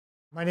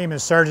My name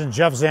is Sergeant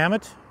Jeff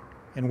Zammit,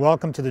 and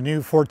welcome to the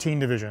new 14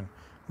 Division.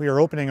 We are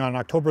opening on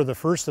October the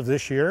 1st of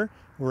this year.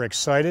 We're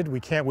excited. We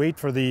can't wait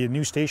for the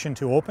new station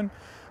to open.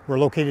 We're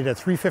located at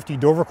 350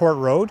 Dovercourt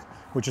Road,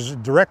 which is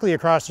directly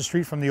across the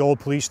street from the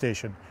old police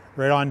station,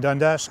 right on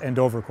Dundas and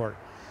Dovercourt.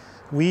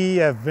 We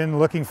have been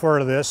looking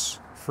for this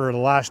for the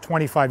last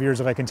 25 years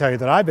that I can tell you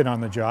that I've been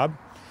on the job.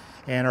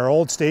 And our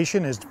old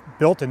station is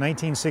built in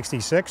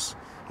 1966.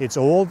 It's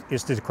old,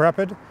 it's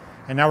decrepit,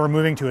 and now we're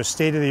moving to a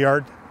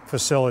state-of-the-art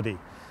facility.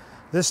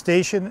 This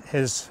station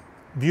is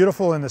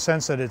beautiful in the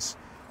sense that it's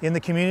in the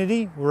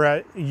community.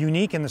 We're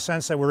unique in the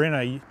sense that we're in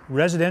a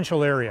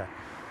residential area.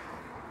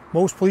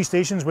 Most police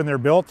stations, when they're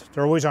built,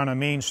 they're always on a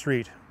main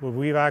street. Well,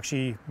 we've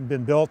actually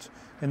been built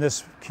in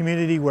this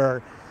community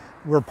where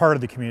we're part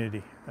of the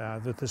community,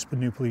 this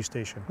new police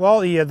station.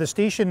 Well, the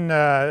station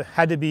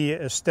had to be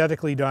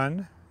aesthetically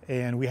done,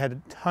 and we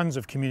had tons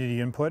of community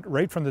input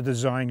right from the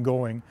design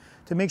going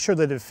to make sure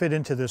that it fit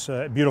into this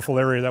beautiful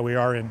area that we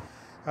are in.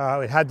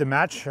 It had to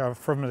match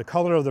from the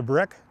color of the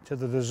brick to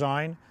the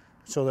design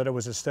so that it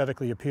was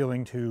aesthetically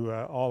appealing to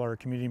all our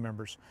community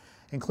members,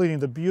 including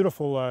the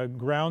beautiful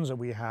grounds that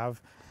we have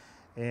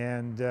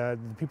and the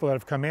people that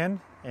have come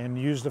in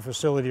and used the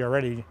facility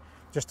already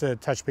just to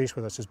touch base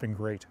with us has been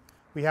great.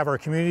 We have our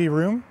community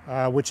room,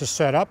 which is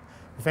set up.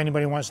 If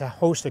anybody wants to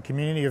host a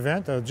community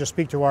event, just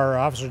speak to our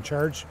officer in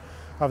charge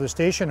of the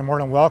station and more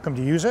than welcome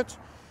to use it.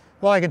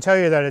 Well, I can tell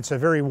you that it's a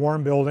very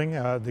warm building.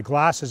 The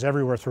glass is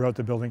everywhere throughout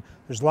the building.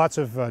 There's lots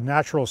of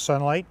natural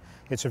sunlight.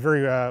 It's a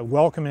very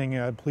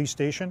welcoming police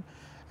station.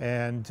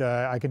 And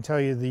I can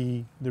tell you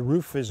the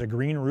roof is a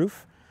green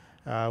roof.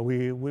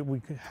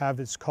 We have,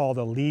 it's called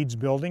a LEED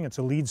building. It's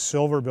a LEED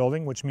silver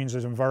building, which means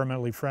it's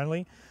environmentally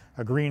friendly.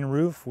 A green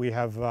roof. We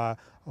have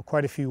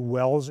quite a few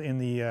wells in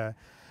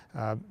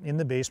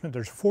the basement.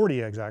 There's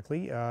 40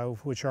 exactly,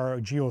 which are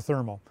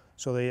geothermal.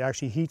 So they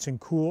actually heats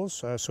and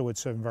cools, so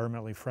it's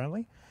environmentally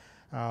friendly.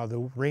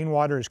 The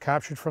rainwater is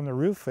captured from the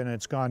roof and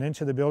it's gone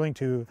into the building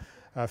to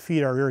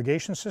feed our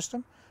irrigation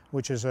system,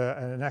 which is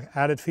an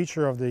added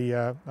feature of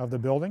the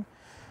building.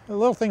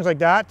 Little things like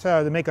that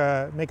to make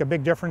a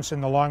big difference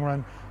in the long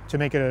run to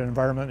make it an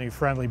environmentally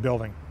friendly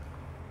building.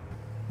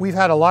 We've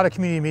had a lot of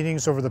community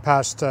meetings over the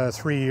past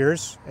 3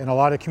 years and a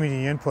lot of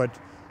community input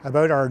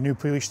about our new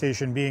police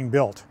station being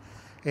built.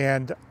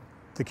 And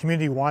the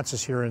community wants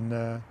us here in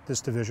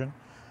this division,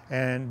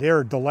 and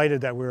they're delighted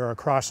that we're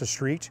across the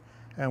street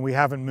and we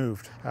haven't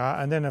moved.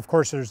 And then of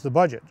course there's the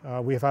budget.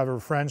 We have our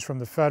friends from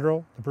the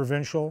federal, the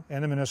provincial,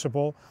 and the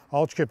municipal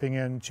all chipping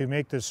in to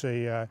make this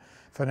a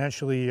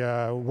financially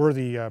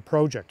worthy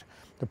project.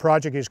 The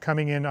project is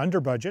coming in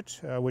under budget,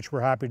 which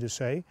we're happy to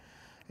say,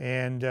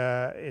 and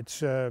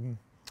it's an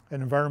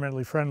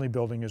environmentally friendly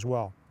building as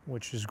well,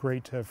 which is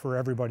great for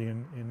everybody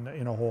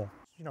in a whole.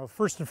 You know,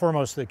 first and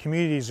foremost, the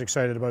community is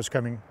excited about us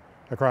coming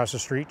across the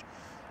street,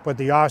 but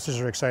the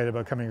officers are excited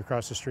about coming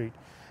across the street.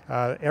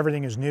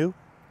 Everything is new.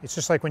 It's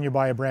just like when you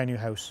buy a brand new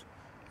house.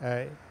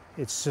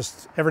 It's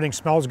just, everything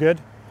smells good,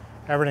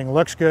 everything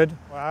looks good.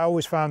 I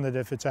always found that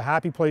if it's a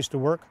happy place to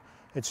work,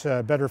 it's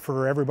better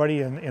for everybody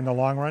in the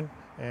long run.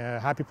 A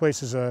happy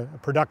place is a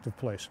productive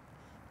place.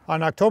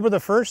 On October the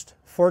 1st,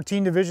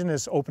 14 Division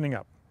is opening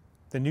up.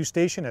 The new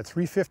station at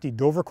 350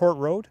 Dovercourt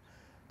Road.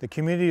 The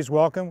community is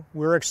welcome.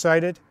 We're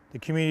excited. The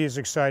community is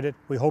excited.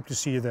 We hope to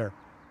see you there.